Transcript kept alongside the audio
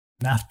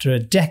After a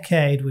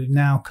decade, we've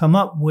now come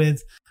up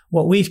with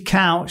what we've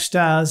couched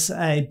as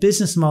a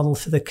business model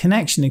for the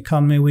connection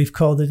economy. We've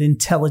called it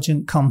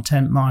intelligent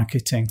content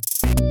marketing.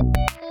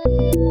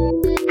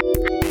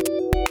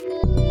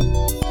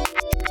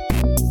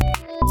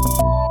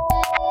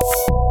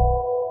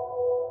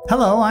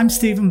 Hello, I'm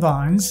Stephen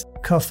Barnes,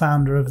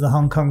 co-founder of the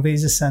Hong Kong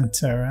Visa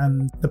Centre,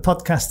 and the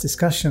podcast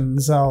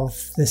discussions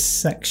of this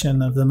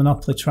section of the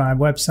Monopoly Tribe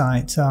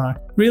website are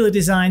really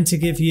designed to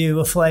give you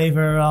a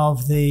flavour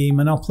of the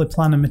Monopoly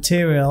plan and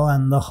material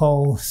and the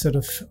whole sort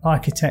of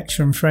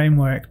architecture and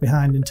framework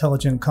behind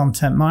intelligent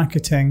content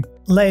marketing,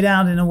 laid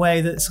out in a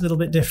way that's a little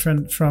bit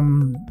different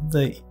from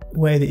the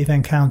way that you've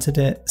encountered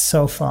it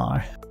so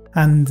far.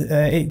 And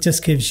it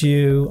just gives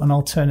you an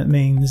alternate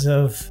means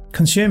of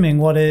consuming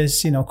what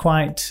is,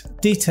 quite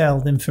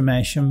detailed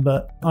information,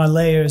 but are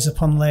layers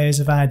upon layers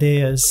of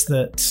ideas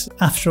that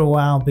after a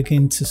while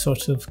begin to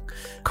sort of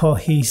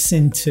cohese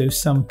into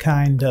some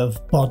kind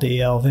of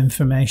body of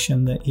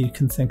information that you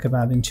can think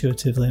about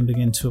intuitively and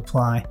begin to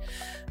apply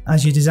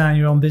as you design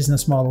your own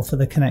business model for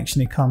the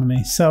connection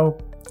economy. So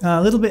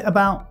a little bit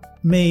about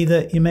me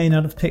that you may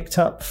not have picked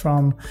up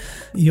from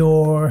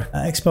your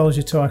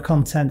exposure to our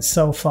content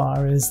so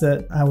far is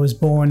that I was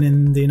born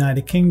in the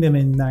United Kingdom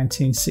in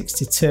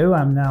 1962.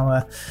 I'm now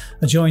a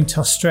joint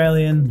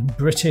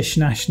Australian-British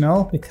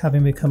national,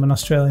 having become an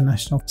Australian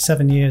national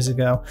 7 years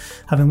ago,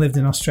 having lived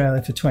in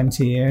Australia for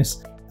 20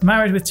 years.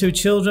 Married with 2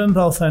 children,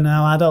 both are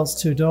now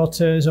adults, 2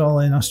 daughters, all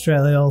in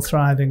Australia, all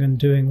thriving and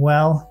doing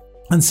well.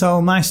 And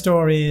so my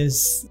story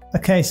is a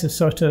case of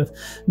sort of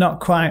not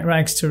quite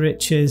rags to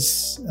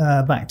riches,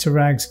 back to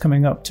rags,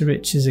 coming up to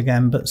riches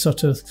again, but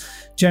sort of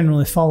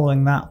generally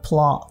following that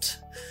plot.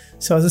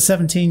 So as a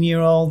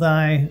 17-year-old,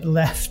 I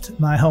left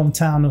my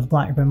hometown of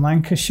Blackburn,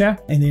 Lancashire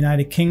in the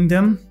United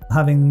Kingdom,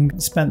 having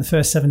spent the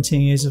first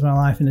 17 years of my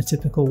life in a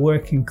typical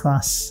working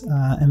class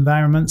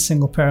environment,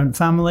 single parent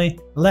family.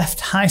 Left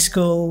high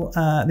school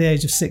at the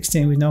age of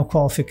 16 with no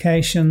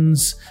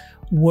qualifications.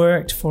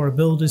 Worked for a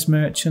builder's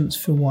merchants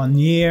for 1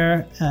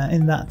 year.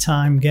 In that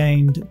time,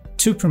 gained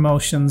 2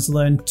 promotions,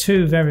 learned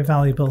 2 very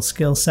valuable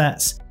skill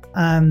sets,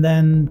 and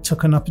then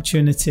took an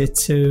opportunity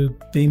to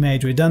be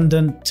made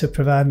redundant to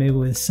provide me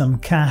with some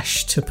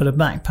cash to put a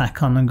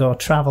backpack on and go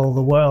travel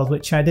the world,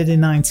 which I did in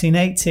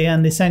 1980.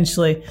 And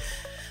essentially,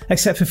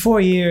 except for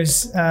 4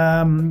 years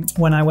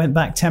when I went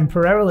back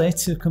temporarily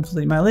to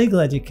complete my legal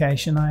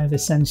education, I have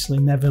essentially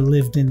never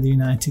lived in the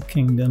United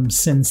Kingdom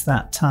since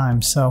that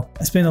time. So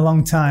it's been a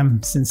long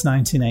time since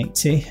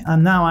 1980,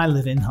 and now I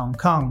live in Hong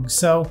Kong.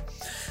 So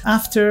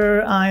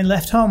after I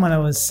left home when I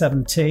was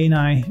 17,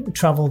 I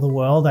traveled the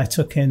world. I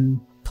took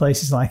in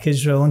places like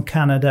Israel and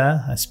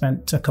Canada. I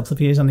spent a couple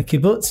of years on the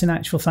kibbutz, in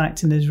actual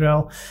fact, in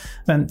Israel.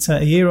 Spent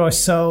a year or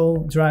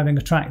so driving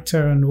a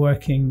tractor and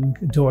working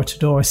door to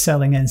door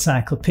selling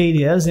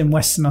encyclopedias in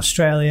Western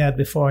Australia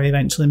before I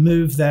eventually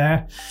moved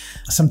there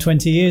some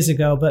 20 years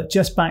ago. But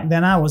just back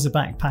then I was a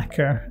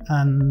backpacker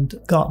and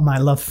got my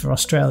love for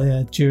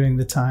Australia during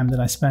the time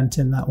that I spent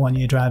in that 1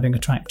 year driving a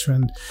tractor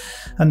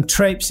and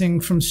traipsing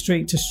from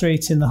street to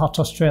street in the hot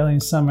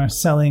Australian summer,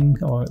 selling,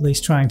 or at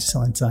least trying to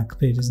sell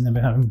encyclopedias, and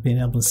never having been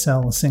able to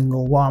sell a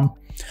single one.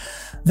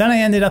 Then I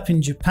ended up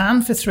in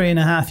Japan for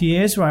 3.5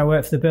 years, where I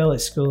worked for the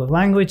Berlitz School of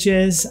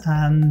Languages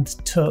and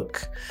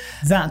took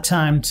that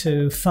time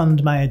to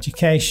fund my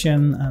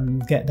education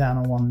and get down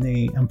on one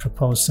knee and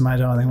propose to my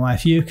darling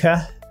wife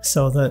Yuka,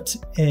 so that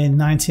in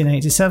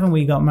 1987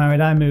 we got married.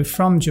 I moved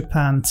from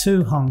Japan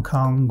to Hong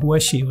Kong, where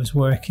she was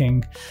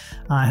working.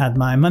 I had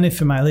my money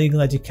for my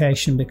legal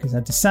education because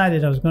I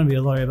decided I was going to be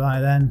a lawyer by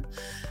then.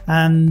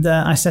 And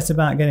I set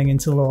about getting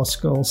into law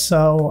school.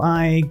 So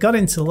I got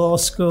into law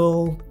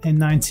school in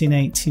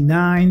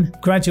 1989,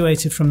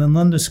 graduated from the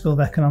London School of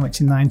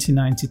Economics in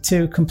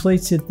 1992,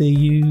 completed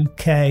the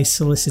UK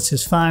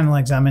Solicitor's Final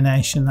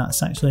examination.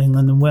 That's actually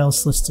England and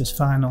Wales Solicitor's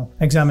Final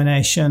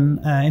examination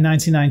in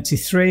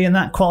 1993, and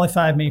that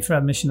qualified me for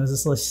admission as a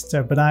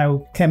solicitor. But I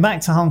came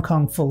back to Hong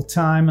Kong full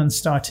time and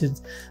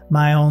started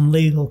my own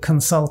legal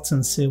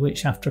consultancy,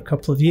 which after a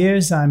couple of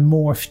years I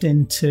morphed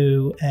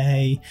into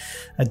a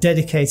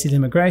dedicated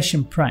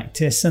immigration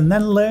practice, and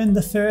then learned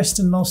the first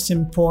and most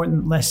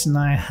important lesson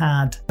I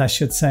had, I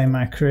should say, in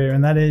my career,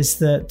 and that is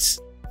that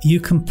you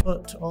can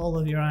put all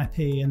of your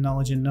IP and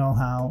knowledge and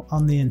know-how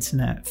on the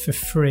internet for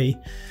free,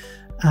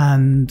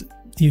 and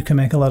you can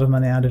make a lot of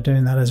money out of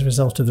doing that as a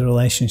result of the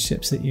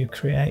relationships that you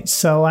create.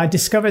 So I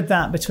discovered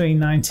that between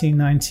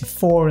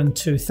 1994 and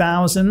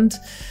 2000,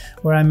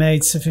 where I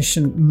made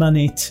sufficient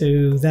money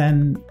to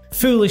then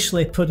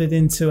foolishly put it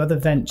into other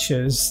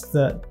ventures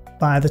that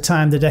by the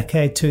time the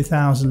decade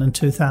 2000 and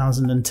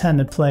 2010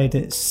 had played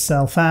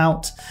itself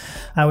out,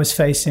 I was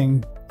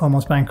facing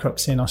almost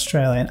bankruptcy in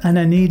Australia, and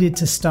I needed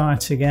to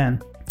start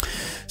again.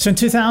 So in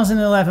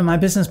 2011, my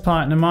business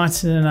partner,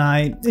 Martin, and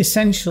I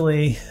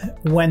essentially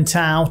went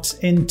out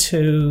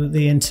into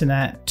the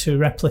internet to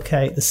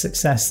replicate the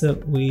success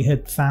that we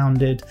had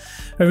founded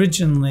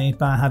originally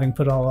by having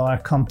put all our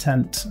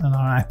content and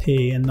our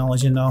IP and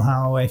knowledge and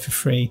know-how away for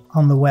free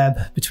on the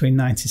web between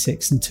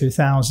 96 and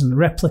 2000,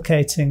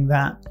 replicating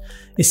that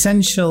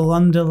essential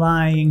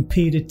underlying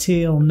Peter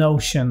Thiel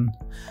notion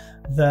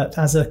that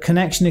as a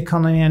connection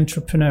economy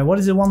entrepreneur, what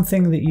is the one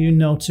thing that you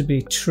know to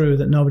be true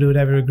that nobody would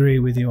ever agree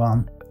with you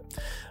on?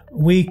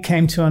 We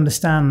came to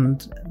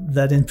understand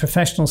that in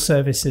professional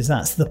services,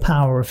 that's the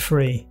power of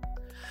free.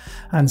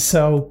 And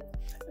so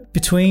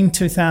between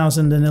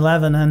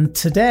 2011 and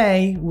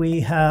today, we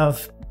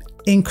have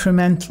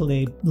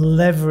incrementally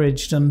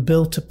leveraged and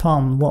built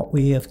upon what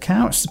we have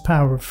couched the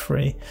power of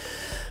free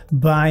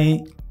by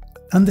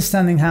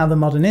understanding how the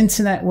modern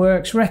internet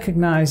works,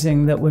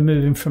 recognizing that we're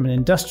moving from an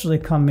industrial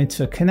economy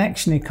to a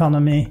connection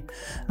economy,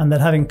 and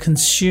that having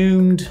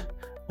consumed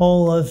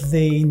all of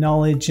the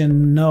knowledge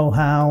and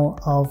know-how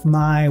of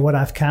what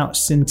I've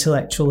couched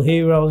intellectual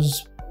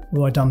heroes,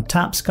 who are Don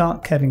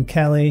Tapscott, Kevin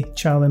Kelly,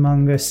 Charlie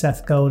Munger,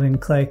 Seth Godin,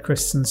 Clay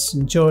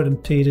Christensen, Jordan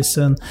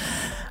Peterson.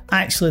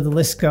 Actually, the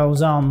list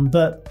goes on.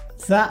 But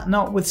that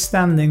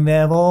notwithstanding, they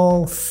have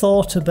all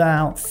thought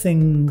about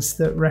things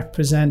that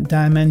represent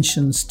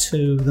dimensions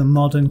to the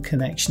modern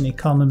connection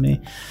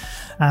economy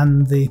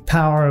and the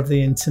power of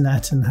the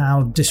internet and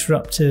how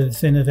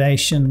disruptive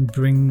innovation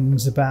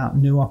brings about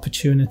new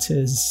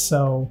opportunities.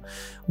 So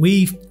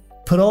we've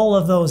put all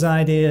of those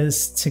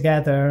ideas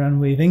together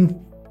and we've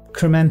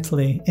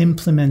incrementally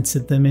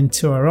implemented them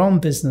into our own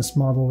business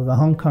model with the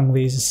Hong Kong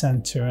Visa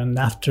Centre. And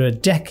after a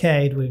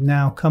decade, we've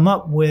now come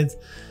up with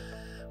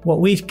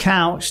what we've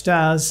couched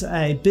as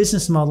a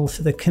business model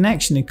for the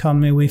connection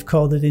economy. We've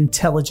called it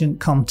intelligent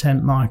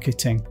content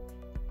marketing.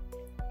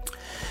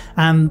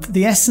 And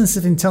the essence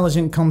of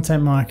intelligent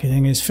content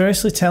marketing is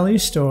firstly tell your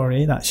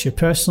story. That's your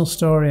personal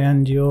story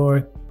and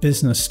your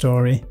business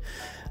story.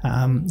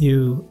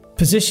 You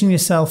position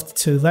yourself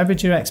to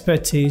leverage your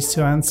expertise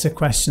to answer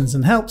questions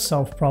and help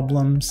solve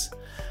problems.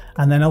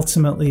 And then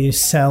ultimately you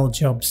sell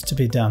jobs to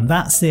be done.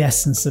 That's the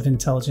essence of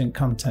intelligent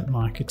content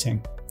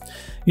marketing.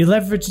 You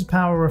leverage the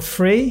power of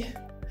free.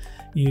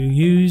 You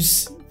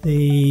use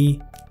the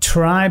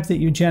tribe that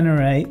you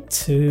generate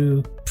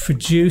to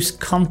produce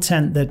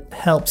content that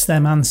helps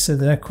them answer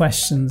their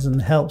questions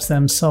and helps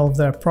them solve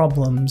their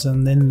problems.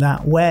 And in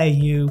that way,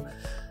 you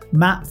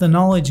map the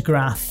knowledge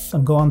graph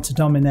and go on to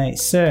dominate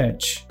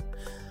search.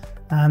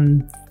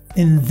 And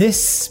in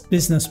this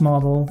business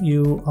model,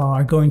 you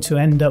are going to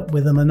end up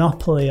with a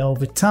monopoly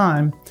over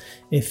time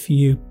if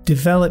you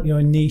develop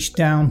your niche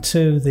down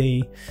to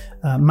the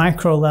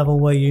micro level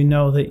where you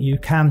know that you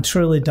can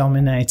truly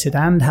dominate it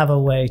and have a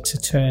way to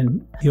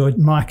turn your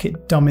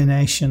market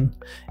domination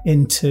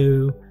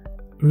into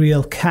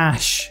real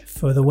cash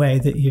for the way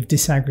that you've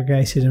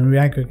disaggregated and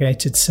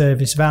reaggregated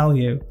service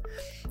value.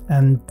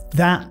 And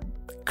that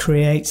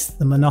creates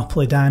the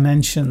monopoly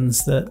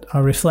dimensions that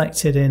are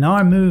reflected in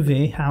our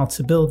movie, How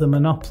to Build a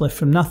Monopoly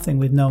from Nothing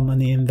with No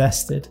Money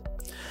Invested.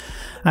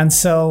 And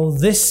so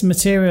this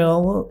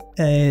material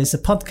is a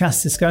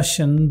podcast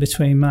discussion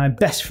between my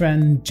best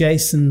friend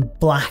Jason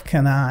Black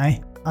and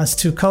I, as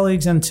two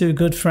colleagues and two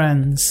good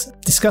friends,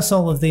 discuss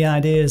all of the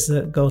ideas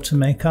that go to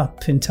make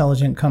up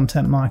intelligent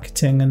content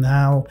marketing and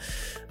how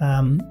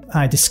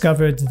I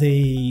discovered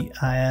the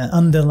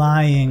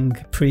underlying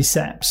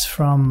precepts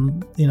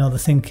from, the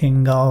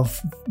thinking of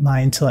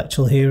my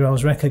intellectual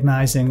heroes,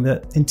 recognizing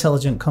that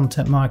intelligent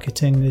content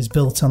marketing is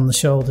built on the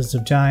shoulders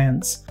of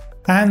giants.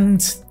 And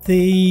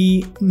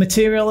the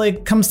material,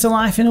 it comes to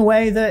life in a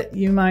way that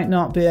you might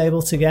not be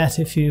able to get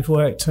if you've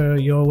worked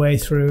your way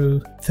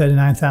through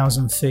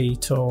 39,000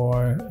 feet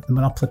or the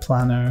Monopoly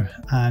Planner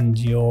and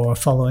you're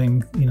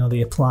following,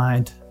 the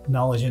applied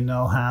knowledge and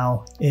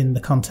know-how in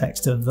the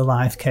context of the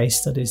live case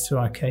studies through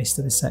our case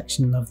study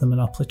section of the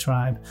Monopoly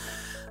Tribe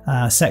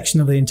section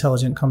of the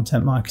Intelligent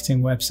Content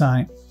Marketing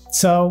website.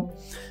 So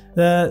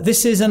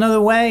this is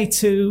another way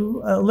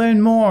to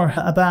learn more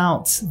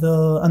about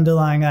the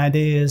underlying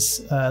ideas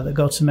that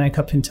go to make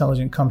up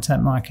intelligent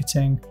content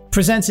marketing,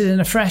 presented in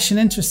a fresh and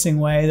interesting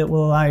way that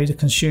will allow you to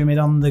consume it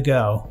on the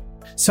go.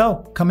 So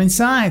come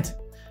inside.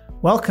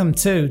 Welcome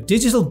to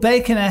Digital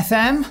Bacon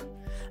FM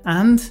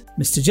and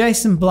Mr.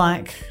 Jason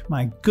Black,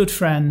 my good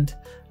friend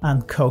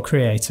and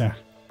co-creator.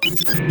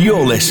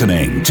 You're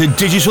listening to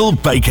Digital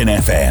Bacon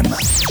FM.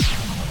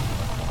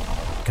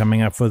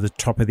 Coming up for the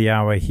top of the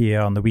hour here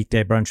on the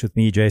Weekday Brunch with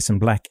me, Jason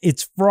Black.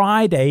 It's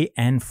Friday,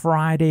 and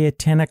Friday at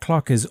 10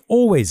 o'clock is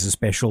always a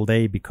special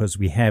day because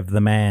we have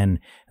the man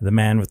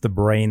with the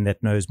brain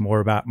that knows more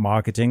about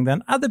marketing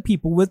than other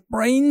people with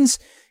brains.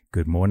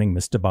 Good morning,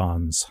 Mr.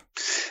 Barnes.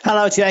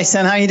 Hello,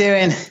 Jason. How are you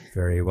doing?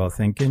 Very well,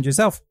 thank you. And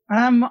yourself?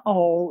 I'm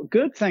all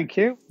good, thank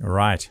you. All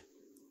right.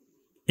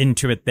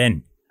 Into it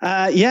then.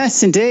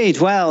 Yes, indeed.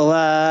 Well,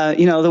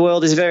 the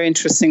world is a very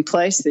interesting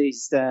place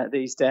these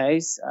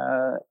days.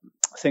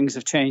 Things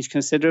have changed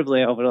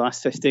considerably over the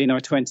last 15 or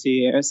 20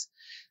 years.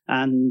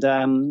 and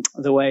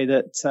the way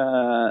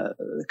that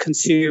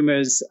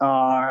consumers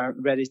are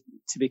ready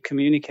to be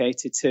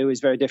communicated to is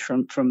very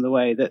different from the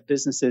way that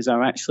businesses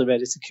are actually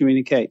ready to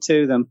communicate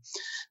to them.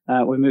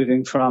 We're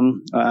moving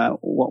from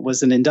what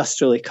was an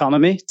industrial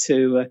economy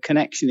to a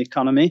connection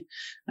economy,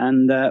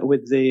 and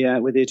with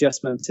the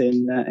adjustment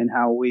in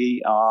how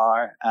we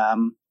are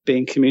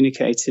being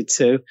communicated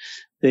to,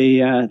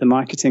 the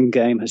marketing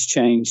game has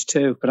changed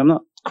too. But I'm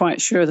not quite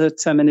sure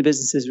that many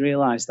businesses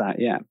realise that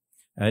yet.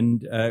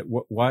 And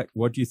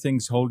what do you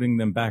think's holding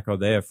them back? Are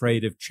they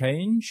afraid of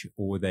change,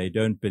 or they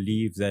don't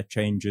believe that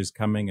change is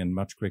coming and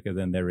much quicker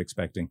than they're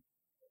expecting?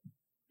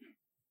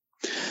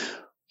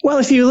 Well,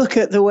 if you look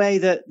at the way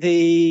that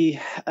the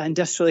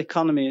industrial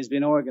economy has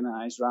been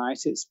organized, right,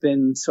 it's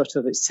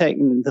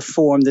taken the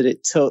form that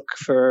it took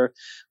for,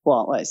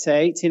 let's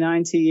say 80,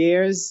 90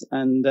 years,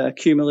 and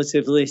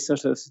cumulatively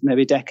sort of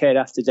maybe decade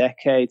after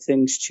decade,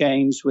 things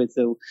changed with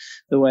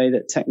the way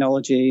that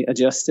technology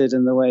adjusted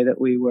and the way that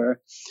we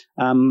were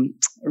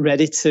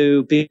ready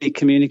to be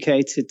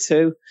communicated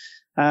to.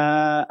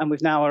 And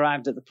we've now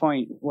arrived at the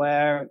point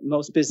where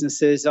most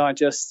businesses are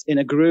just in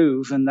a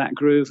groove, and that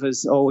groove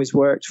has always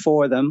worked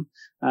for them.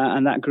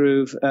 And that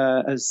groove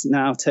has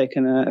now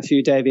taken a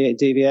few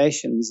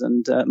deviations.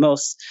 And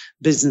most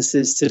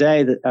businesses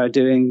today that are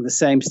doing the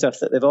same stuff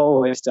that they've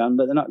always done,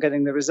 but they're not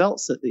getting the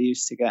results that they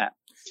used to get.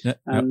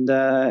 And,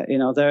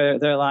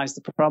 there lies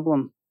the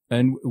problem.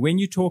 And when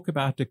you talk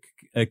about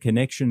a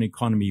connection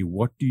economy,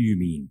 what do you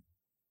mean?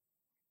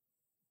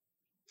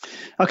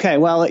 Okay,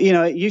 well,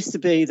 it used to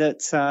be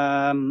that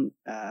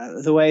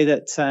the way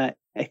that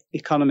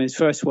economies,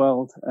 first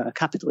world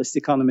capitalist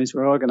economies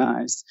were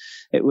organized,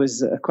 it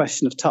was a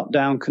question of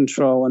top-down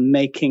control and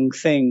making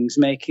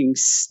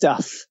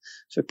stuff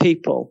for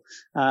people,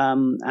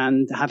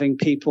 and having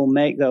people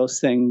make those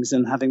things,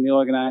 and having the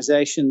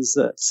organizations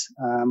that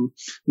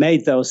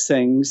made those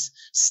things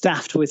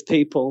staffed with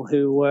people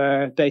who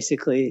were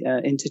basically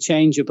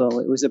interchangeable.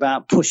 It was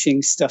about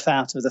pushing stuff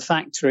out of the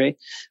factory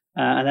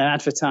and then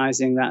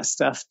advertising that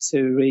stuff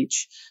to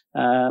reach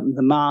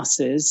the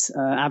masses,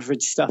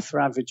 average stuff for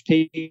average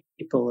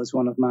people, as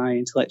one of my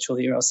intellectual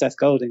heroes, Seth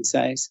Godin,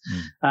 says.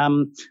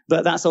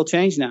 But that's all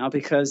changed now,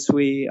 because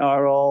we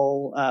are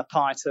all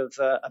part of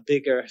a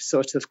bigger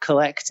sort of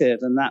collective,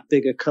 and that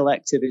bigger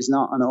collective is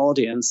not an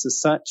audience as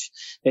such.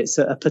 It's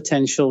a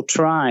potential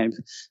tribe.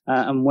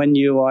 And when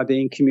you are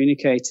being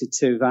communicated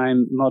to via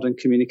modern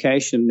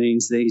communication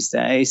means these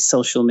days,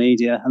 social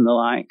media and the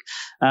like,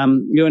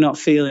 you're not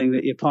feeling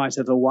that you're part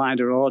of a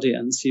wider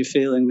audience. You're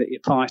feeling that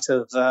you're part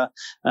of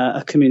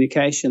a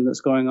communication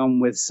that's going on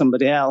with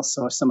somebody else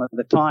or some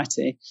other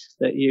party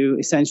that you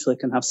essentially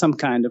can have some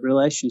kind of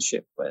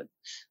relationship with.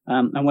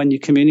 And when you're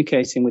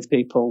communicating with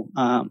people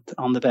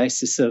on the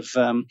basis of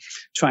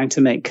trying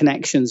to make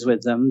connections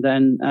with them,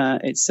 then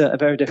it's a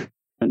very different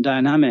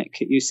dynamic.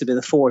 It used to be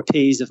the 4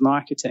 Ps of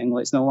marketing.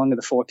 Well, it's no longer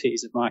the 4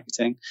 Ps of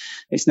marketing.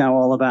 It's now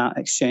all about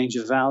exchange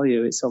of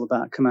value. It's all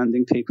about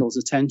commanding people's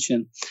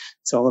attention.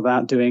 It's all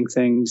about doing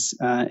things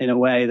in a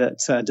way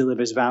that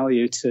delivers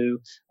value to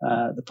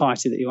the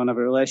party that you want to have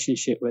a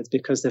relationship with,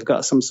 because they've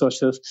got some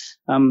sort of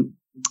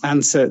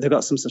answer, they've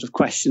got some sort of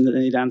question that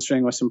they need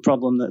answering, or some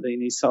problem that they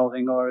need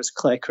solving, or as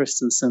Clay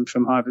Christensen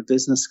from Harvard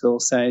Business School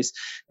says,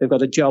 they've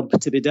got a job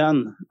to be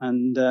done.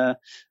 And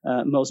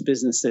most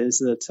businesses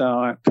that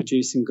are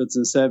producing goods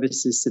and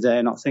services today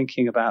are not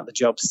thinking about the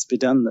jobs to be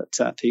done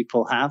that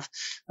people have.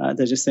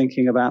 They're just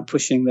thinking about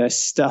pushing their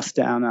stuff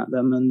down at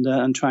them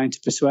and trying to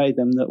persuade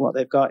them that what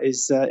they've got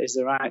is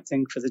the right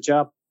thing for the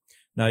job.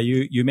 Now,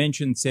 you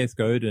mentioned Seth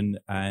Godin,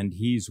 and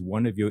he's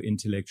one of your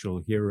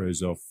intellectual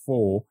heroes of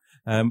 4.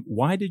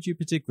 Why did you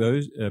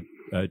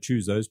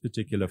choose those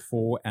particular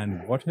 4,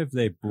 and what have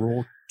they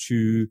brought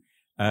to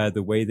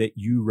the way that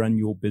you run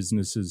your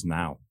businesses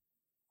now?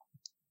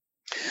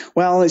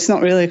 Well, it's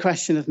not really a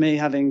question of me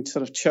having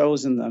sort of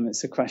chosen them.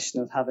 It's a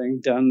question of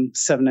having done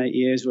 7-8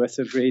 years worth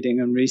of reading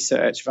and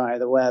research via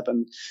the web,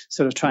 and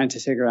sort of trying to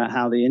figure out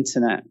how the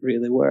internet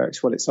really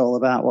works, what it's all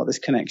about, what this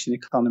connection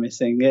economy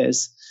thing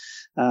is.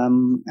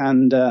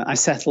 And I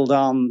settled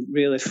on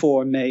really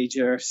 4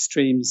 major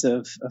streams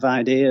of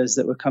ideas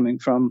that were coming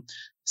from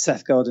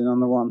Seth Godin on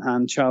the one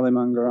hand, Charlie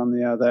Munger on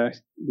the other,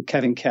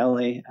 Kevin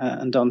Kelly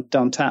and Don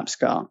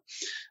Tapscott.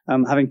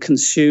 Having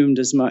consumed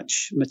as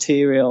much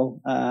material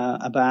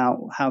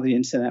about how the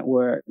internet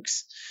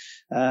works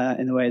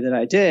in the way that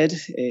I did,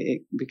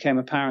 it became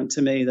apparent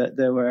to me that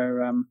there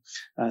were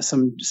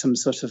some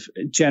sort of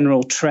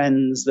general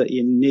trends that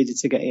you needed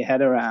to get your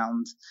head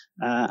around,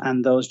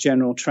 and those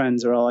general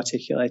trends are all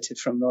articulated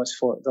from those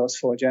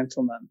four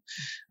gentlemen.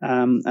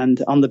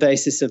 And on the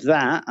basis of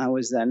that, I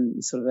was then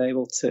sort of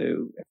able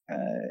to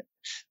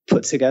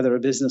put together a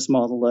business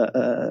model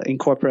that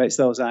incorporates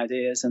those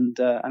ideas and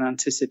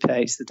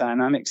anticipates the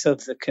dynamics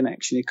of the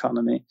connection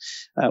economy,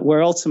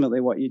 where ultimately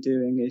what you're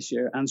doing is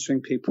you're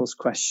answering people's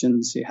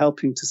questions, you're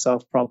helping to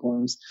solve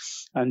problems,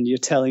 and you're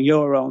telling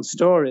your own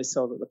stories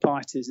so that the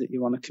parties that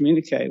you want to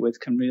communicate with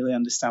can really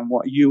understand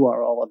what you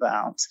are all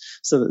about,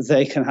 so that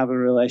they can have a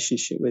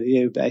relationship with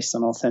you based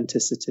on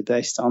authenticity,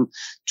 based on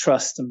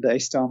trust, and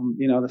based on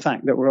the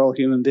fact that we're all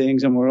human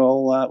beings and we've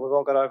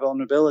all got our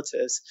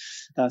vulnerabilities.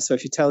 So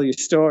if you tell your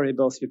story,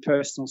 both your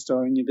personal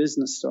story and your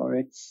business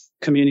story,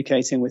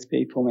 communicating with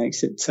people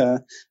makes it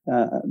sort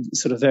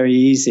of very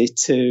easy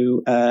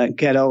to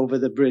get over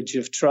the bridge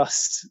of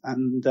trust,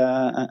 and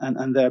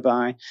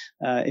thereby,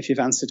 if you've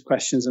answered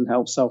questions and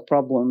helped solve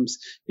problems,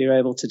 you're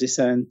able to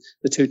discern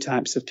the two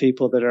types of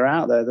people that are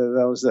out there. There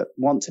are those that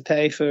want to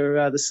pay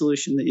for the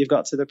solution that you've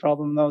got to the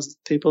problem, and those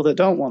people that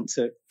don't want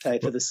to pay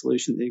for the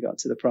solution that you got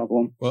to the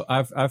problem. Well,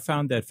 I've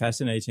found that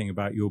fascinating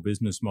about your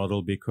business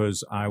model,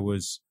 because I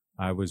was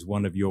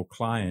one of your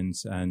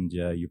clients, and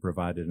you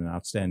provided an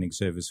outstanding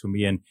service for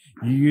me. And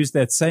you used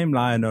that same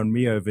line on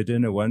me over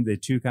dinner one. There are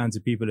two kinds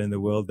of people in the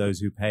world, those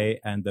who pay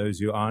and those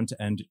who aren't.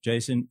 And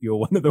Jason, you're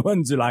one of the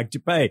ones who like to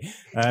pay.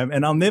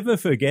 And I'll never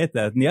forget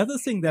that. And the other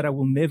thing that I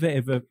will never,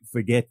 ever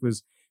forget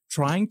was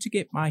trying to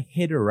get my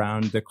head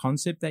around the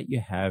concept that you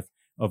have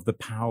of the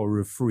power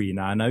of free.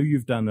 Now, I know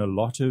you've done a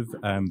lot of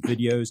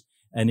videos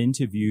and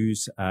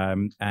interviews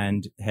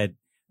and had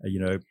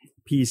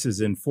pieces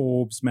in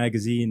Forbes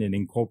magazine and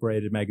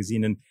Incorporated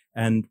magazine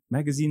and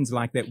magazines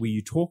like that, where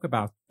you talk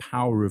about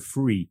power of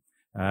free.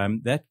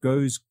 That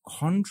goes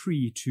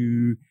contrary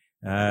to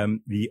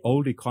the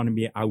old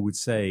economy, I would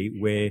say,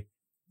 where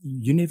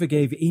you never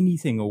gave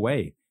anything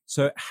away.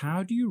 So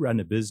how do you run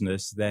a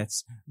business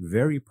that's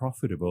very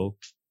profitable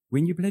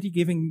when you're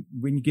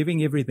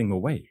giving everything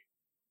away?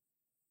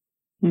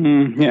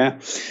 The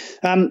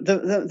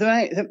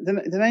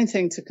main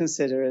thing to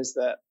consider is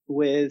that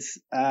with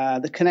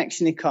the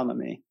connection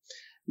economy,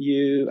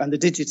 and the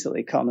digital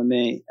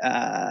economy,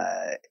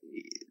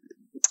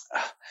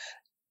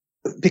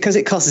 because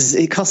it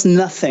costs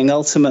nothing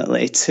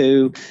ultimately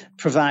to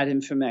provide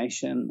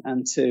information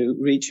and to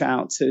reach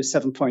out to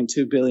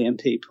 7.2 billion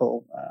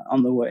people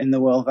in the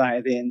world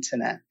via the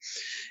internet.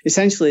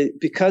 Essentially,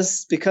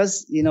 because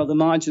the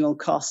marginal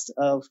cost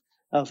of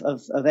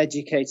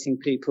educating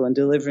people and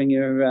delivering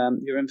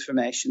your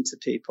information to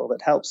people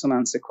that helps them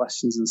answer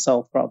questions and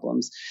solve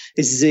problems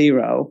is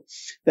zero,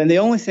 then the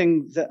only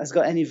thing that has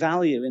got any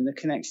value in the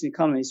connection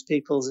economy is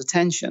people's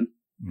attention.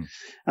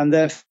 And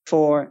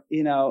therefore,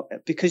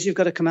 because you've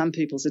got to command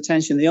people's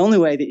attention, the only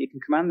way that you can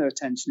command their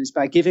attention is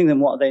by giving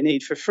them what they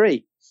need for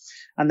free.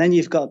 And then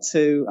you've got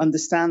to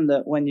understand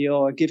that when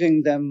you're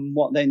giving them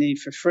what they need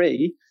for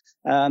free,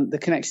 the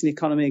connection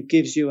economy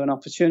gives you an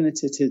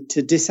opportunity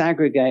to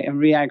disaggregate and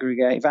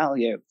reaggregate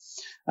value.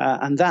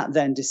 And that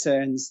then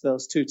discerns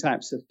those two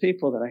types of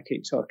people that I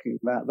keep talking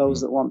about,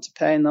 those that want to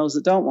pay and those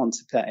that don't want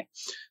to pay.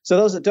 So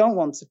those that don't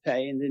want to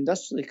pay in the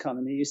industrial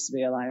economy used to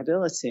be a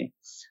liability.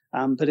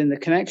 But in the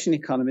connection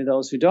economy,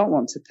 those who don't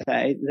want to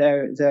pay,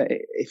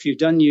 if you've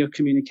done your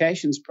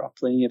communications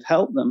properly and you've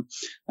helped them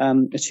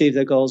achieve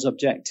their goals,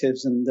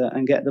 objectives,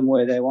 and get them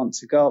where they want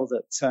to go,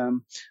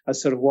 that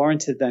has sort of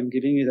warranted them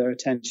giving you their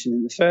attention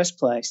in the first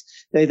place,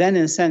 they then,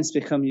 in a sense,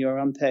 become your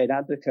unpaid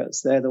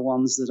advocates. They're the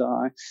ones that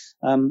are,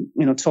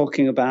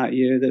 talking about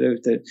you, that are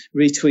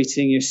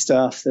retweeting your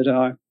stuff, that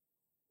are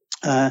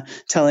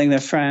telling their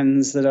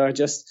friends, that are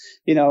just,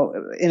 in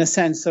a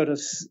sense, sort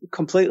of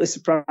completely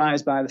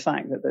surprised by the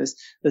fact that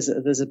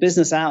there's a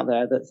business out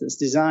there that's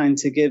designed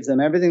to give them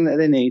everything that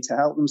they need to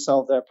help them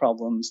solve their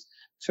problems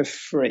for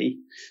free.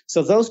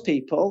 So those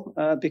people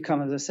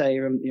become, as I say,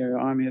 your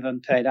army of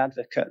unpaid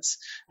advocates.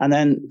 And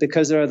then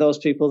because there are those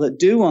people that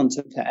do want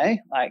to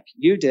pay, like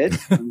you did,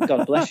 and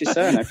God bless you,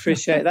 sir, and I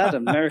appreciate that,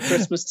 and Merry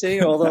Christmas to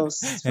you, all those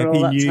for Happy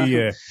all that New time.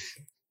 Year.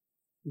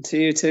 To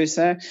you too,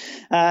 sir.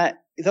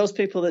 Those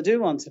people that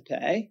do want to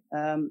pay,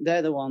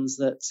 they're the ones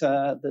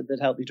that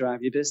help you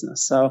drive your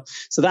business. So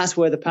that's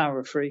where the power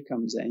of free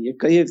comes in.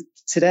 You've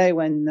today,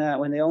 when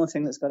the only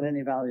thing that's got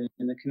any value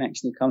in the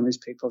connection economy is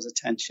people's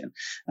attention,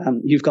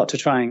 you've got to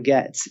try and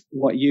get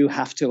what you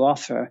have to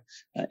offer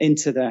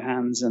into their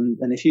hands. And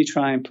if you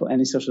try and put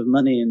any sort of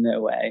money in their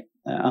way,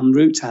 en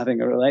route to having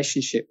a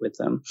relationship with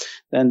them,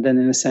 then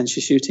in a sense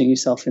you're shooting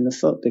yourself in the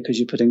foot, because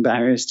you're putting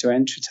barriers to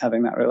entry to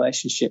having that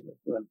relationship with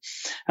them.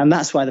 And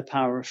that's why the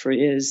power of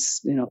free is,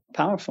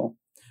 powerful.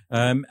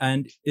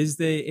 And is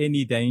there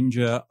any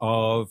danger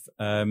of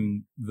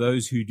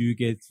those who do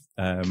get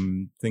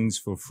things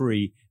for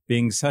free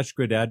being such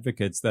good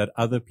advocates that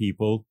other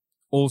people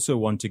also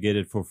want to get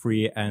it for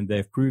free, and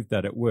they've proved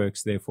that it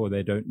works, therefore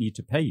they don't need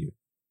to pay you?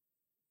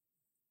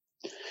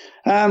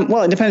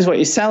 Well, it depends what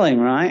you're selling,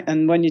 right?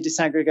 And when you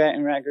disaggregate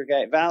and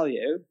reaggregate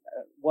value,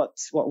 what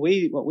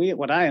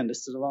I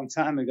understood a long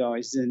time ago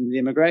is in the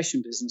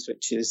immigration business,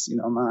 which is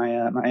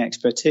my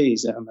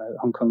expertise. A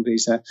Hong Kong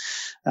visa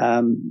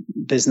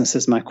business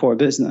is my core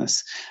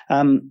business.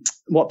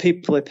 What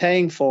people are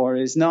paying for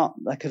is not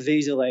like a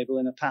visa label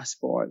in a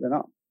passport. They're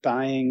not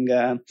buying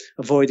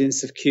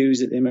avoidance of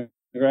queues at the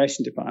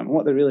immigration department.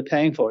 What they're really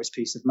paying for is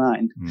peace of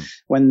mind.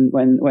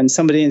 When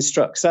somebody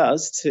instructs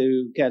us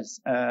to get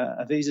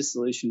a visa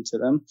solution to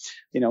them,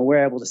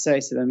 we're able to say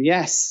to them,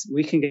 yes,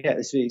 we can get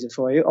this visa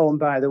for you. Oh, and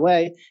by the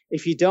way,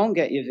 if you don't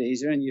get your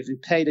visa and you've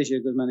paid us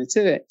your good money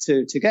to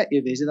get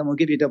your visa, then we'll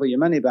give you double your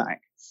money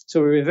back.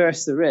 So we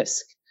reverse the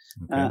risk.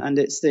 Okay. And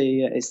it's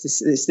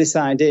this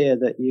idea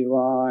that you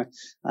are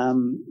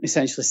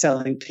essentially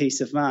selling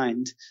peace of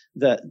mind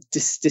that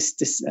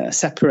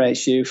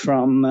separates you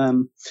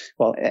from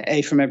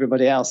A, from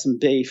everybody else, and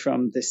B,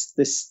 from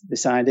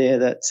this idea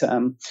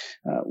that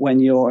when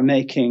you're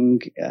making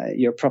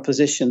your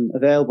proposition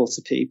available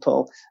to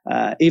people,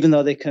 even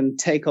though they can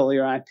take all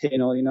your IP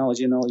and all your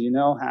knowledge and all your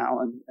know-how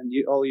and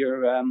all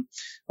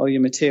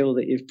your material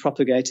that you've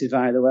propagated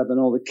via the web and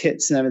all the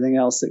kits and everything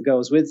else that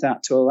goes with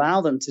that to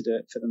allow them to do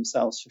it for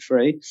themselves for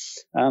free,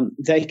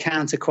 they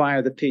can't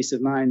acquire the peace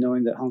of mind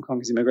knowing that Hong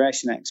Kong's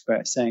immigration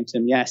expert saying to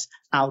them, yes,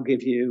 I'll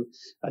give you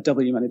a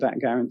double your money back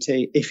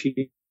guarantee if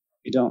you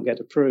don't get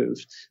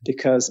approved,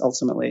 because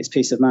ultimately it's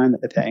peace of mind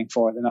that they're paying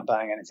for. They're not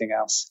buying anything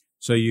else.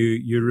 So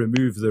you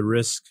remove the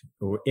risk,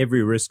 or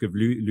every risk of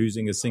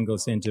losing a single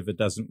cent if it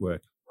doesn't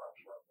work.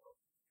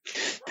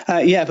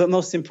 Yeah, but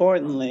most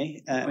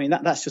importantly,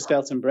 that's just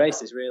belt and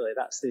braces, really.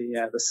 That's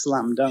the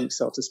slam dunk,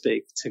 so to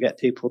speak, to get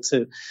people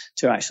to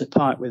actually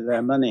part with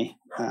their money.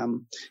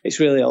 It's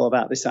really all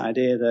about this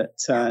idea that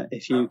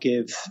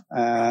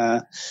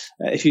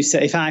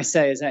if I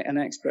say as an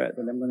expert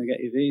that I'm going to get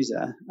your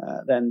visa,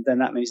 then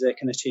that means they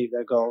can achieve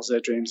their goals,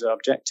 their dreams, their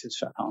objectives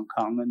for Hong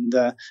Kong, and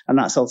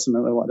that's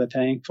ultimately what they're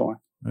paying for.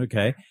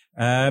 Okay.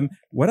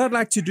 What I'd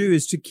like to do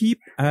is to keep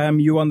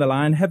you on the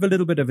line, have a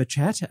little bit of a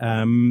chat.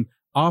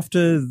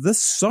 After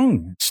this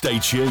song. Stay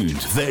tuned.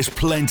 There's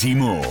plenty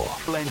more.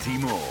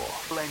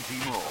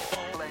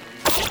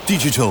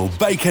 Digital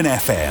Bacon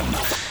FM.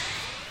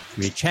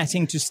 We're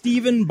chatting to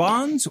Stephen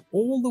Barnes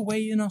all the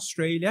way in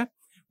Australia.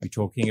 We're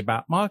talking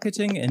about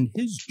marketing and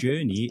his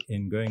journey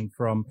in going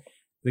from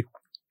the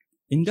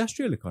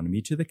industrial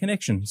economy to the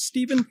connection.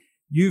 Stephen,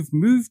 you've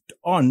moved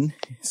on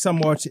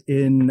somewhat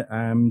in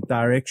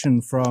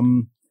direction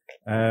from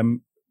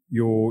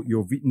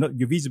your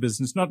visa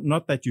business,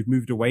 not that you've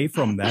moved away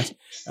from that.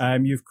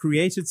 You've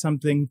created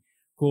something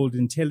called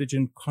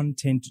Intelligent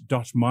Content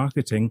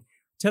Marketing.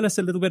 Tell us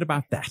a little bit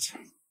about that.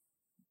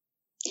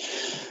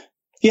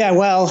 Yeah,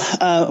 well,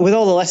 with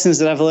all the lessons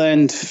that I've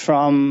learned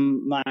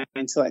from my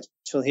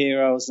intellectual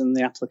heroes and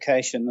the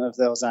application of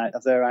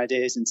their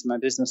ideas into my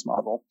business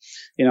model,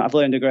 I've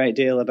learned a great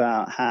deal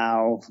about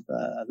how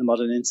the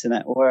modern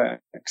internet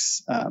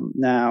works.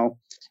 Now,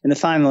 in the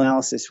final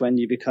analysis, when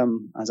you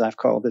become, as I've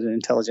called it, an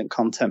intelligent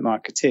content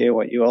marketeer,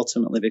 what you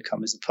ultimately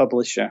become is a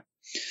publisher.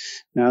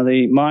 Now,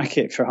 the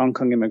market for Hong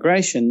Kong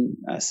immigration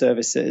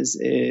services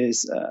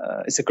is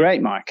it's a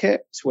great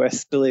market. It's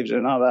worth, believe it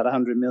or not, about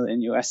 $100 million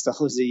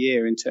a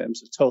year in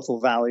terms of total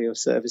value of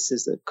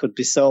services that could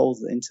be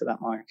sold into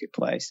that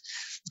marketplace.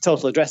 The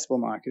total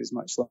addressable market is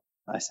much less.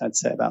 I'd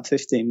say about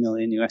 $15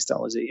 million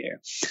a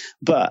year,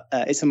 but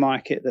it's a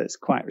market that's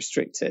quite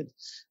restricted.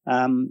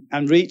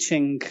 And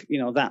reaching,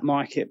 that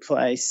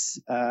marketplace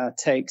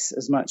takes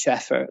as much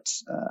effort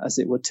as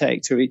it would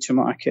take to reach a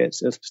market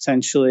of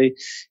potentially,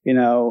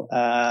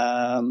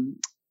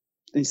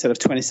 instead of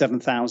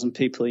 27,000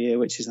 people a year,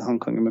 which is the Hong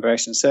Kong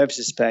immigration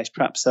services space,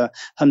 perhaps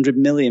 100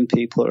 million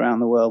people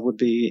around the world would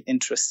be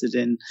interested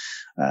in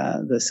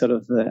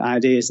the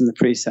ideas and the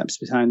precepts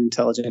behind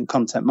intelligent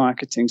content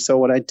marketing. So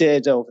what I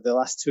did over the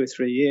last 2 or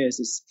 3 years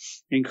is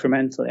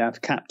incrementally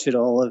I've captured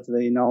all of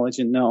the knowledge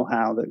and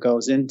know-how that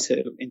goes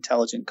into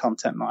intelligent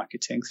content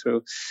marketing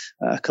through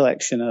a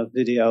collection of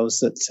videos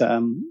that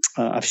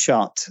I've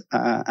shot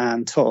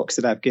and talks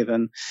that I've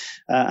given,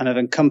 and I've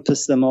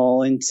encompassed them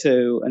all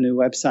into a new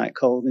website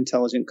called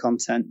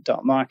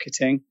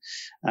intelligentcontent.marketing.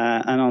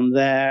 And on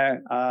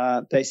there,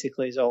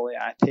 basically is all the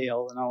IP,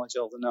 all the knowledge,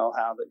 all the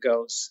know-how that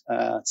goes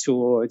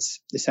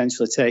towards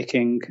essentially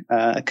taking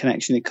a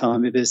connection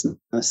economy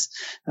business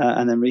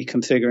and then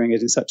reconfiguring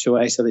it in such a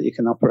way so that you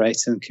can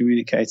operate and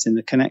communicate in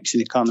the connection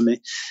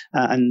economy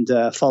and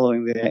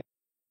following the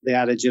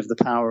adage of the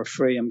power of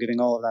free. I'm giving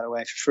all of that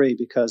away for free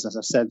because, as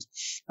I've said,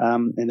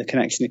 in the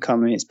connection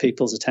economy, it's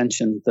people's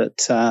attention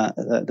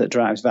that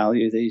drives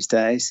value these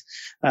days.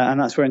 And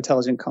that's where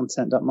intelligent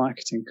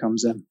content.marketing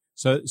comes in.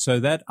 So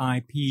that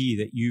IP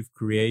that you've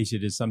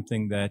created is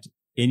something that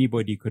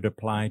anybody could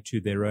apply to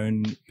their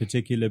own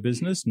particular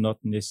business, not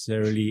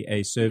necessarily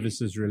a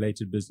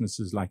services-related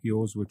businesses like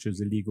yours, which is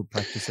a legal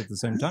practice at the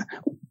same time?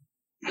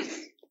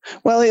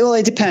 Well,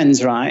 it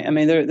depends, right? I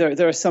mean,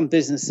 there are some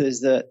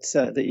businesses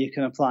that you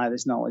can apply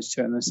this knowledge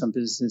to, and there's some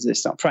businesses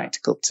it's not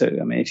practical to.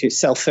 I mean, if you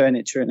sell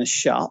furniture in a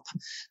shop,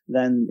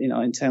 then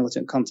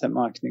intelligent content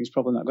marketing is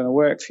probably not going to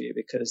work for you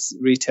because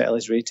retail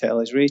is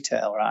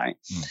retail, right?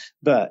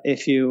 But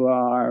if you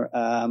are,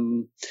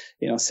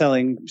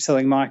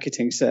 selling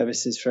marketing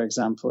services, for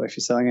example, or if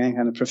you're selling any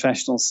kind of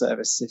professional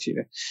service, if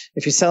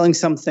you're selling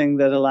something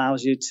that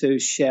allows you to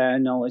share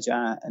knowledge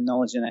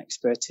and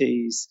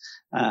expertise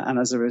And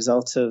as a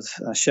result of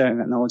sharing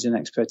that knowledge and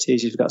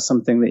expertise, you've got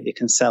something that you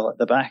can sell at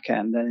the back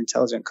end, and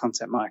intelligent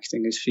content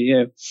marketing is for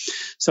you.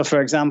 So,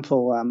 for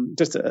example,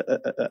 just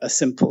a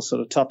simple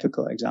sort of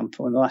topical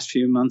example, in the last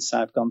few months,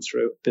 I've gone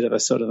through a bit of a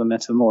sort of a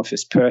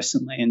metamorphosis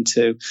personally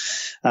into,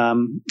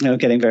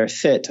 getting very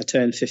fit. I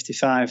turned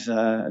 55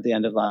 at the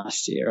end of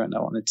last year, and I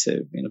wanted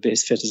to, be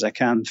as fit as I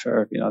can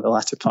for, the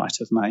latter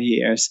part of my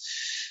years.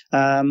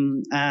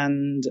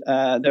 And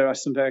there are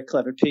some very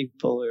clever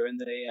people who are in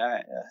the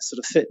sort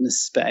of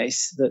fitness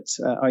space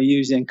that are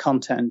using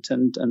content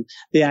and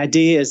the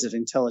ideas of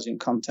intelligent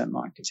content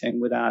marketing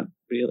without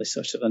really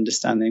sort of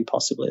understanding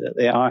possibly that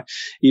they are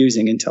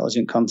using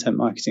intelligent content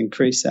marketing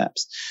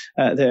precepts.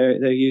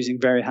 They're using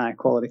very high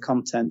quality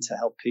content to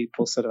help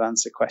people sort of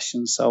answer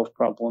questions, solve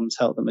problems,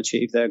 help them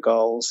achieve their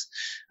goals.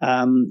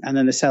 And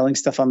then they're selling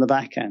stuff on the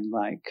back end,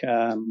 like,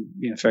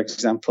 for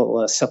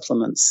example,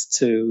 supplements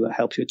to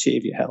help you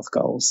achieve your health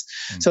goals.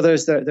 So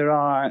there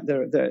are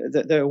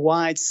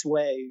wide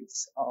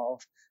swathes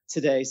of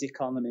today's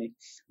economy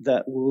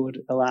that would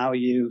allow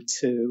you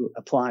to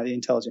apply the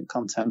intelligent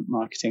content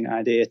marketing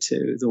idea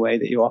to the way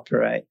that you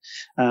operate,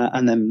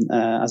 and then,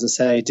 as I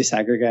say,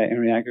 disaggregate and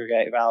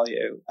reaggregate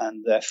value,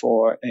 and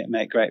therefore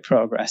make great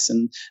progress.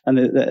 And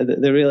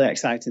the really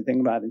exciting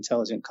thing about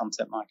intelligent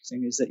content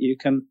marketing is that you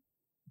can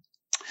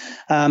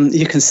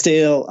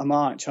steal a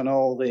march on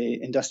all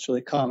the industrial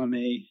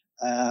economy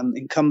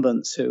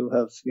incumbents who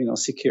have,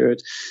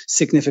 secured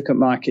significant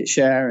market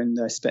share in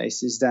their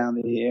spaces down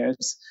the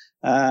years.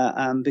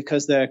 And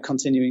because they're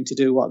continuing to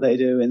do what they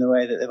do in the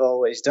way that they've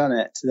always done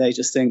it, they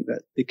just think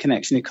that the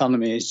connection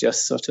economy is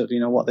just sort of,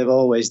 what they've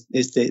always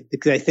is.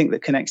 They think the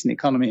connection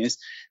economy is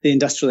the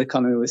industrial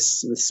economy with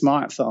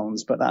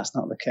smartphones, but that's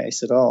not the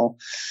case at all.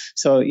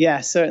 So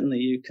yeah, certainly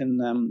you can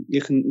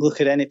look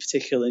at any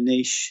particular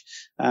niche,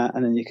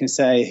 and then you can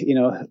say,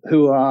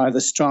 who are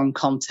the strong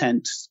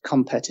content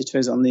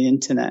competitors on the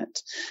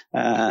internet,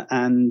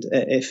 and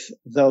if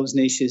those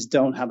niches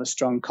don't have a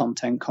strong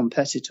content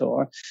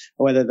competitor,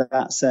 whether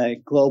that's a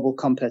global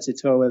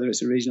competitor, whether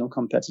it's a regional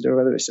competitor,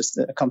 whether it's just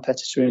a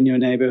competitor in your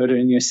neighborhood or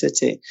in your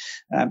city.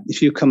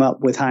 If you come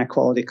up with high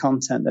quality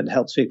content that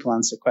helps people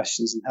answer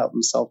questions and help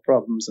them solve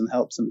problems and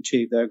helps them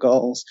achieve their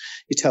goals,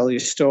 you tell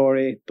your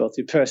story, both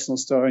your personal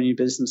story and your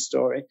business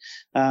story,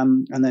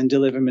 and then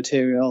deliver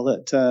material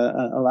that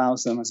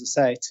allows them, as I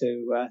say,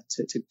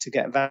 to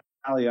get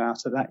value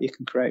out of that. You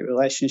can create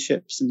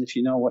relationships, and if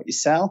you know what you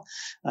sell,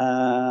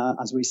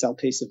 as we sell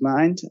peace of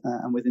mind,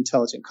 and with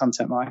intelligent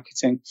content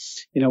marketing,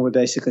 we're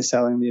basically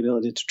selling the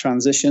ability to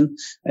transition.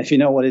 If you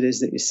know what it is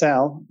that you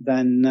sell,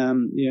 then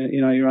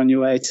you're on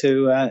your way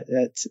to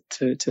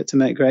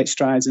make great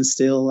strides and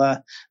steal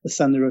the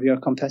thunder of your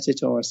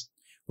competitors.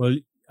 Well,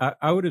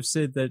 I would have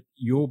said that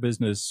your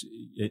business,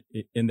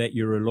 in that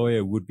you're a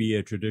lawyer, would be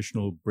a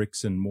traditional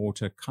bricks and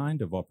mortar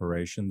kind of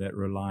operation that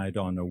relied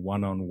on a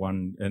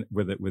one-on-one and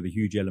with a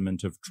huge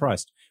element of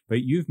trust.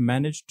 But you've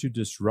managed to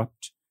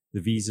disrupt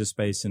the visa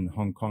space in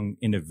Hong Kong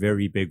in a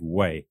very big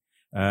way.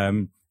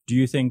 Do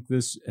you think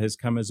this has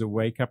come as a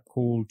wake-up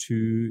call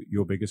to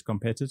your biggest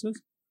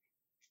competitors?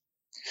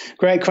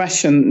 Great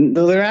question.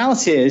 The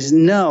reality is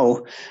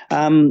no.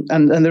 And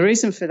the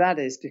reason for that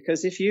is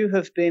because if you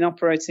have been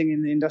operating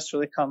in the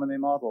industrial economy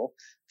model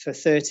for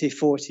 30,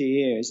 40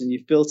 years and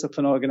you've built up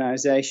an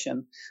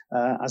organization,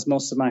 as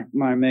most of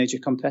my major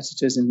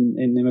competitors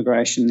in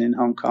immigration in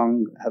Hong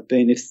Kong have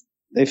been,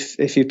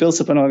 if you've built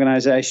up an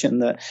organization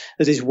that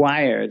is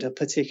wired a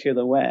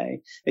particular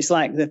way, it's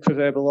like the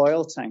proverbial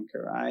oil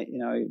tanker, right?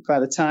 By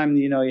the time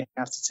you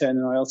have to turn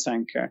an oil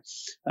tanker,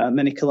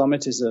 many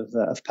kilometers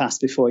have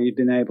passed before you've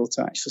been able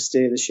to actually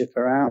steer the ship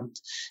around.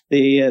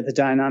 The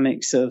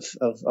dynamics of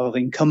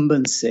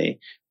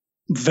incumbency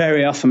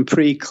very often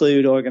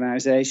preclude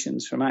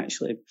organizations from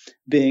actually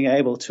being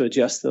able to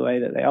adjust the way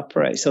that they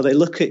operate. So they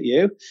look at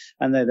you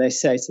and they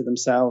say to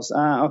themselves,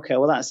 okay,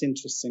 well, that's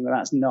interesting, well,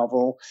 that's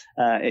novel.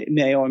 It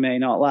may or may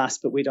not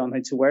last, but we don't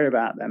need to worry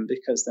about them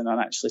because they're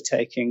not actually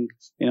taking,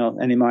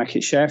 any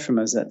market share from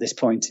us at this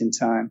point in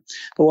time.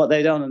 But what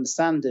they don't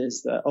understand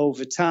is that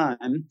over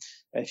time,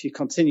 if you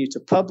continue to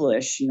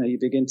publish, you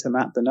begin to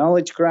map the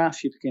knowledge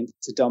graph, you begin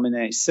to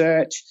dominate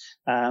search,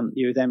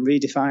 you then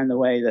redefine the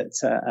way that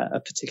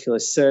a particular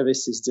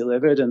service is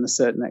delivered and the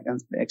certain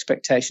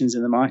expectations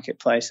in the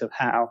marketplace of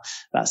how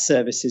that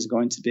service is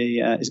going to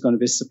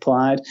be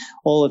supplied.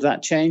 All of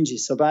that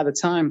changes. So by the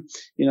time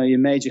your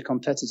major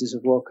competitors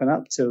have woken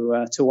up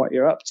to what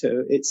you're up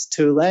to, it's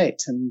too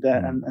late, and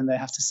they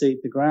have to cede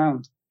the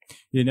ground.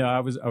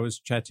 I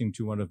was chatting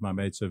to one of my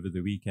mates over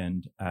the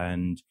weekend,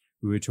 and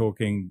we were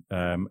talking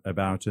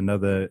about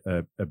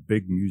a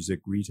big music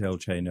retail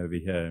chain over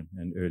here,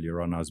 and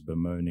earlier on I was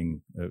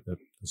bemoaning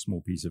a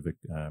small piece of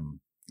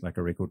like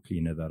a record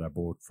cleaner that I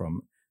bought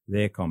from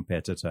their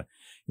competitor.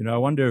 I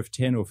wonder if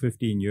 10 or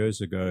 15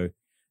 years ago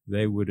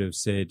they would have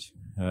said,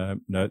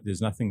 no,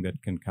 there's nothing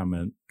that can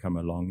come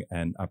along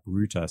and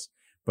uproot us.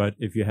 But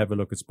if you have a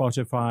look at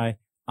Spotify,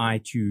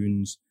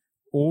 iTunes,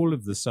 all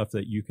of the stuff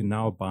that you can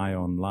now buy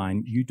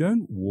online, you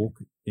don't walk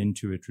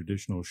into a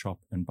traditional shop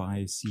and buy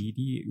a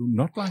CD,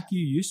 not like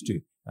you used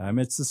to.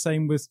 It's the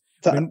same with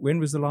when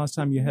was the last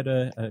time you had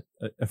a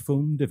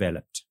film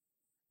developed?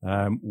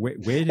 Where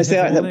did all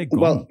that go?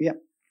 Well, yeah.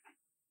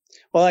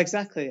 Well,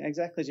 exactly,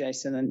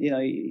 Jason. And,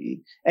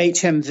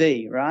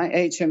 HMV, right?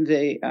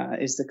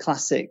 HMV is the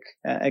classic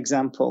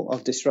example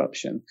of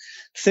disruption.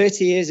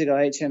 30 years ago,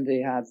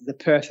 HMV had the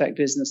perfect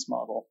business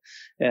model.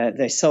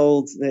 They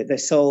sold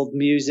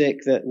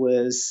music that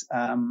was,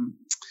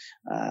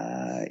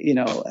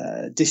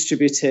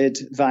 distributed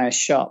via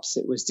shops.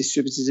 It was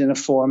distributed in a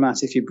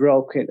format. If you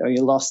broke it or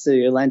you lost it or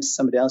you lent it to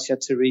somebody else, you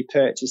had to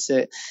repurchase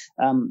it.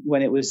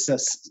 When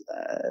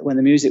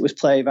the music was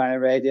played via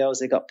radios,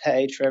 they got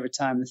paid for every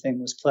time the thing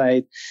was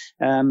played.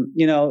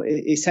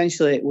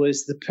 Essentially, it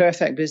was the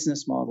perfect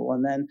business model.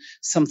 And then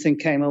something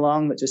came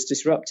along that just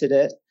disrupted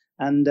it.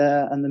 And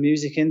the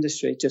music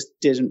industry just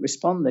didn't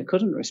respond. They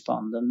couldn't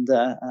respond. And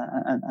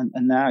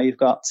now you've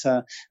got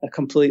a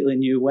completely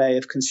new way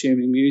of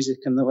consuming music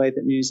and the way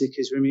that music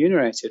is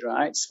remunerated,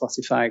 right?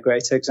 Spotify, a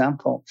great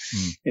example.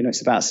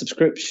 It's about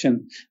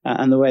subscription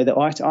and the way that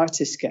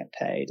artists get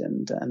paid.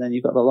 And then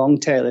you've got the long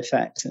tail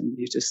effect, and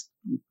you just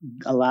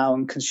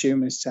allowing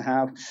consumers to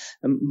have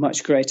a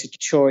much greater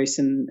choice.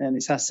 And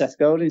it's as Seth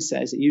Godin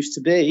says, it used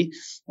to be,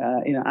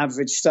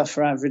 average stuff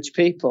for average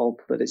people,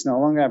 but it's no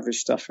longer average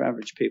stuff for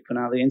average people.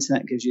 Now the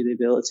internet gives you the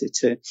ability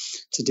to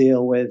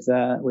deal with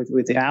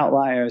the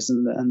outliers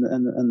and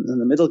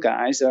the middle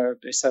guys, so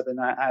they're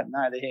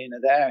neither here nor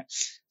there.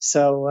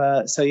 So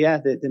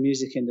the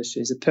music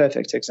industry is a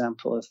perfect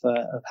example of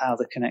how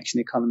the connection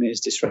economy is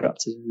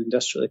disrupted in the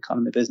industrial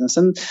economy business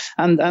and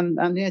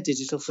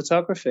digital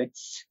photography.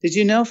 Did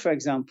you know, for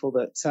example,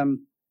 that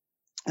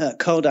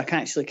Kodak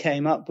actually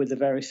came up with the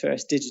very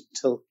first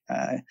digital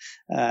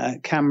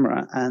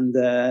camera, and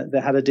they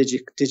had a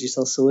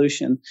digital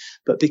solution.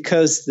 But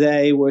because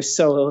they were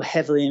so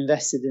heavily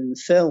invested in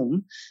the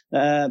film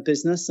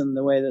business and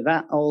the way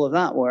that all of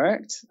that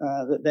worked,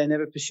 that they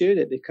never pursued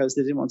it because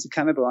they didn't want to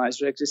cannibalize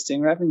their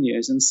existing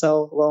revenues. And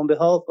so, lo and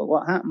behold, but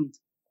what happened?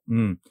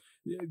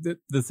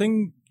 The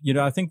thing,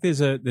 I think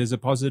there's a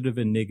positive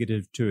and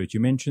negative to it. You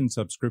mentioned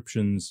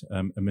subscriptions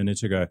a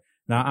minute ago.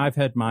 Now, I've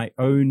had my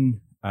own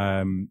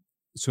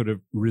sort of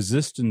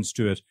resistance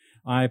to it.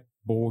 I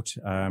bought,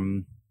 I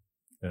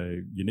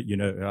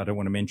don't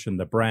want to mention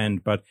the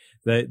brand, but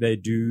they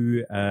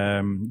do,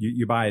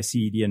 you buy a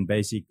CD and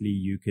basically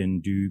you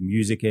can do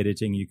music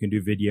editing, you can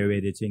do video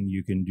editing,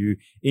 you can do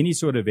any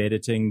sort of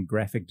editing,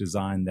 graphic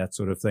design, that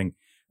sort of thing.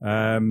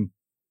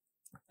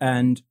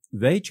 And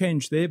they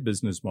changed their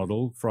business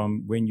model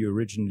from when you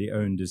originally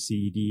owned a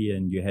CD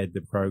and you had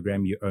the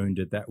program, you owned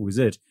it, that was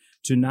it,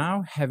 to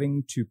now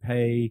having to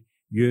pay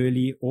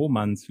yearly or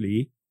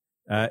monthly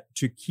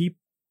to keep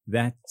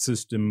that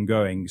system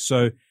going.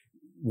 So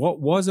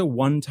what was a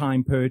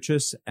one-time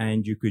purchase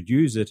and you could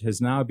use it has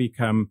now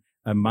become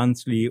a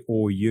monthly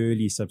or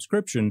yearly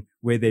subscription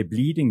where they're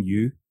bleeding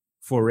you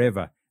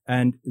forever.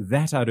 And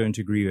that I don't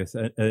agree with.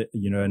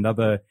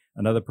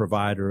 Another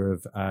provider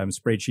of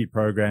spreadsheet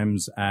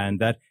programs and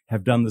that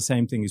have done the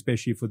same thing,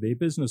 especially for their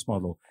business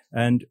model.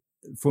 And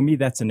for me,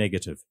 that's a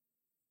negative.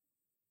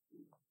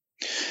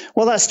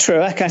 Well, that's true.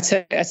 I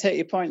take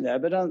your point there.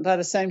 But by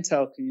the same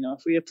token,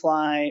 if we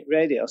apply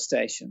radio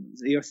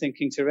stations, you're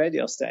thinking to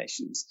radio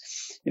stations.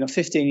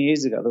 15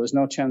 years ago, there was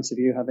no chance of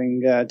you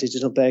having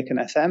digital Bacon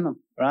FM,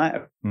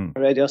 right? A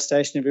radio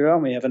station of your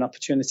own. We have an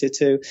opportunity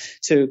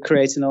to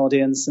create an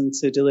audience and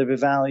to deliver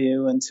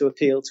value and to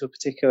appeal to a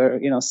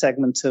particular,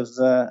 segment of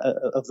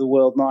the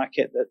world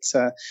market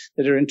that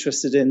are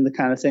interested in the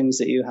kind of things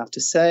that you have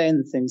to say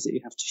and the things that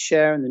you have to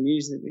share and the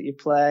music that you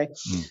play.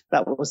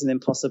 That was an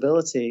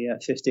impossibility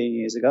 15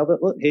 years ago,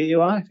 but look, here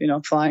you are,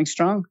 flying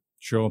strong.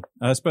 Sure.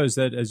 I suppose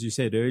that, as you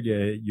said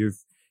earlier,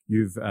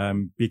 you've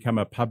become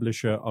a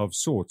publisher of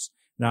sorts.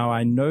 Now,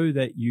 I know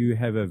that you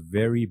have a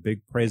very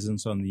big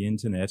presence on the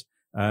internet.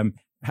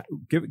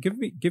 Give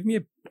me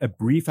a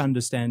brief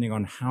understanding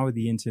on how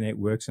the internet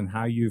works and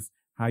how you've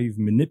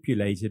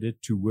manipulated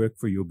it to work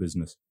for your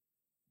business.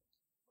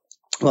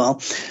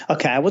 Well,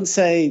 okay, I wouldn't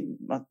say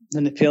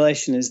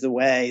manipulation is the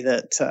way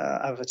that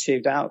I've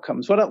achieved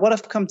outcomes. What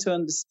I've come to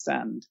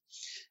understand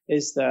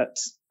is that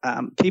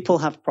people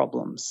have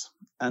problems,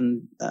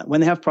 and when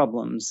they have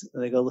problems,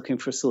 they go looking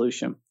for a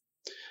solution.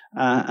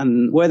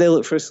 And where they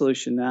look for a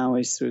solution now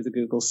is through the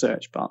Google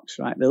search box,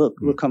 right? They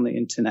look on the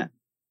internet.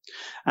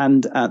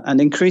 And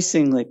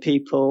increasingly,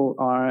 people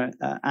are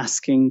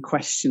asking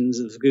questions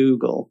of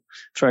Google.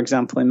 For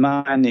example, in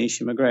my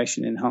niche,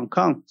 immigration in Hong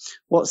Kong,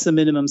 what's the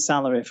minimum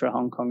salary for a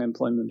Hong Kong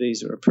employment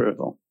visa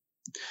approval?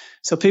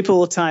 So people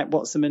will type,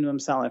 what's the minimum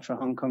salary for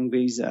Hong Kong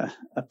visa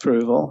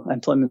approval,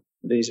 employment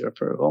visa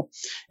approval.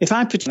 If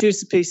I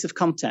produce a piece of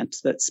content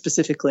that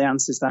specifically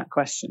answers that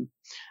question,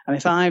 and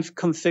if I've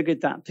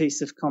configured that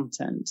piece of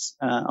content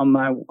on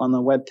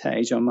the web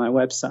page on my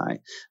website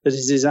that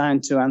is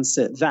designed to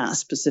answer that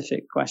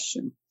specific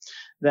question,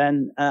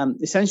 then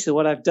essentially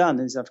what I've done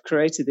is I've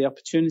created the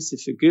opportunity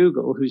for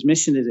Google, whose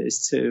mission it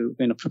is to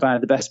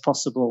provide the best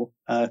possible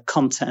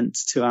content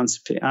to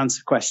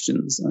answer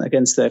questions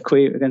against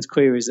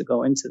queries that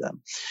go into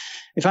them.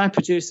 If I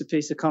produce a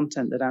piece of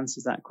content that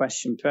answers that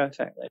question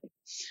perfectly,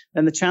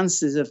 then the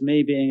chances of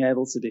me being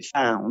able to be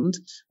found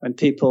when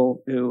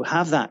people who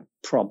have that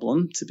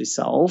problem to be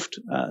solved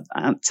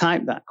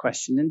type that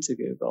question into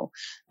Google,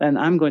 then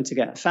I'm going to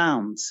get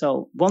found.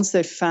 So once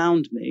they've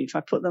found me, if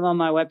I put them on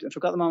my if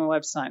I've got them on my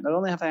website, not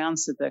only have I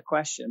answered their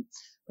question,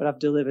 but I've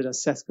delivered,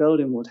 as Seth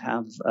Godin would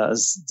have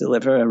us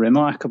deliver, a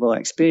remarkable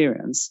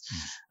experience,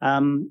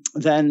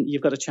 then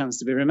you've got a chance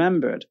to be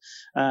remembered.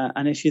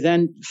 And if you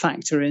then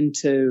factor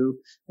into,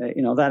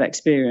 that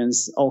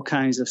experience, all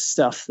kinds of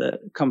stuff that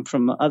come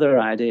from other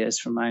ideas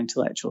from my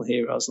intellectual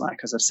heroes, like,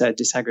 as I've said,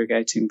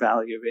 disaggregating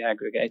value,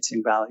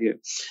 reaggregating value,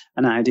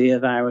 an idea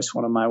virus,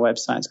 one of my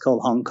websites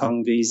called Hong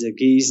Kong Visa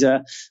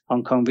Geezer.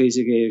 Hong Kong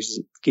Visa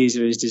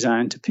Geezer is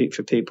designed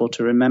for people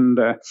to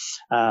remember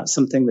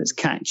something that's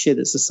catchy,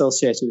 that's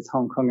associated with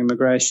Hong Kong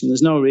immigration.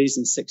 There's no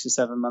reason 6 or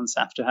 7 months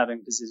after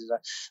having visited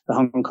the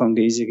Hong Kong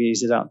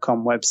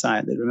Geezer.com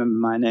website that remember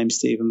my name,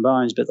 Stephen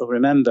Barnes, but they'll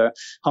remember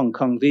Hong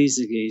Kong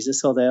Visa Geezer.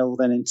 So they'll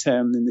then in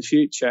turn in the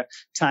future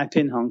type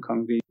in Hong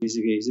Kong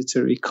Visa Geezer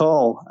to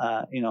recall,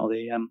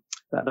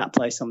 that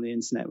place on the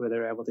internet where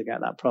they're able to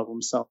get that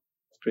problem solved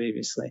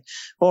previously.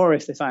 Or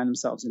if they find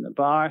themselves in a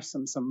bar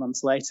some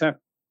months later,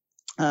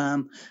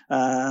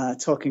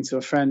 talking to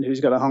a friend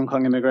who's got a Hong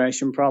Kong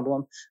immigration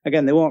problem.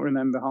 Again, they won't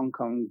remember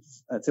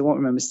they won't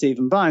remember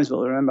Stephen Barnes, but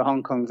they'll remember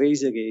Hong Kong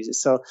Visa Geezer.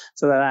 So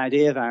that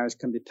idea virus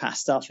can be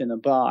passed off in a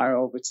bar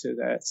over to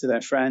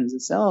their friends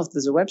and say, oh,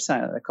 there's a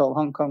website that they call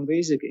Hong Kong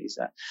Visa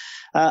Geezer.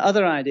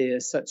 Other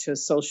ideas such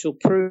as social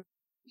proof,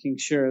 making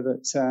sure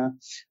that,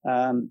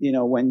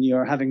 when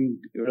you're having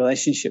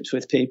relationships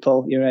with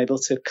people, you're able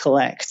to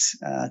collect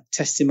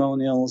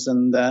testimonials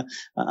and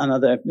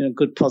other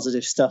good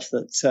positive stuff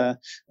that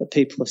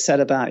people have said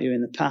about you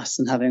in the past,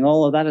 and having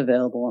all of that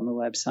available on the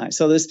website.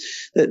 So there's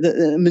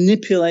the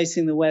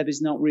manipulating the web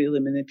is not really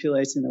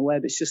manipulating the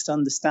web. It's just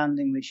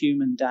understanding the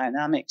human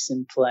dynamics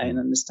in play and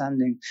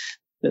understanding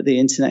that the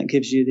internet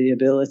gives you the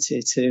ability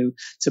to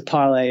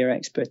parlay your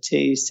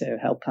expertise, to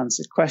help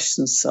answer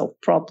questions, solve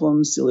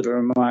problems, deliver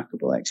a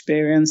remarkable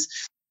experience,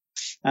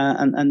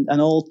 and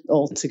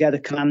all together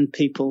command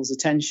people's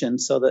attention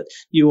so that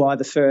you are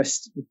the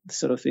first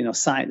sort of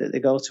site that they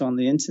go to on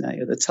the internet.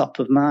 You're the top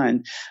of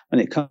mind when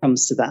it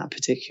comes to that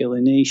particular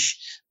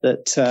niche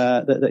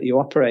that you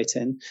operate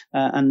in.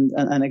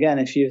 And again,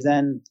 if you've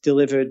then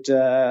delivered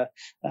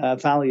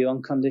value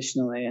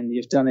unconditionally, and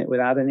you've done it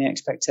without any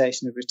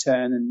expectation of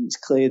return, and it's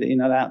clear that you're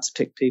not out to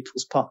pick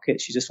people's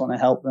pockets, you just want to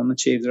help them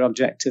achieve their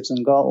objectives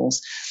and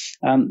goals.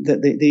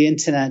 The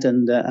internet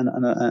and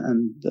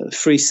the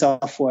free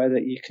software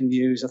that you can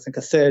use, I think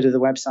a third of the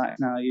websites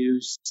now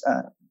use.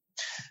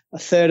 A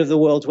third of the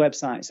world's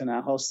websites are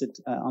now hosted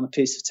on a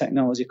piece of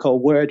technology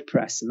called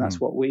WordPress, and that's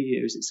what we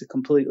use. It's a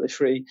completely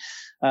free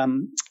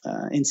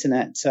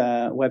internet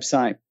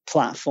website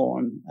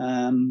platform.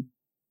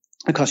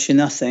 It costs you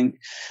nothing,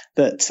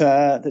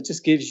 that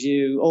just gives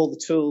you all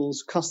the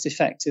tools cost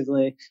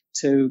effectively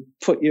to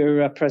put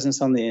your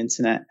presence on the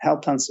internet,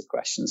 help answer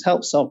questions,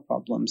 help solve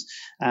problems,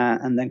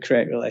 and then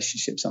create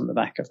relationships on the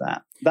back of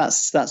that.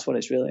 That's what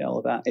it's really all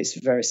about. It's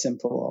very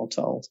simple, all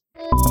told.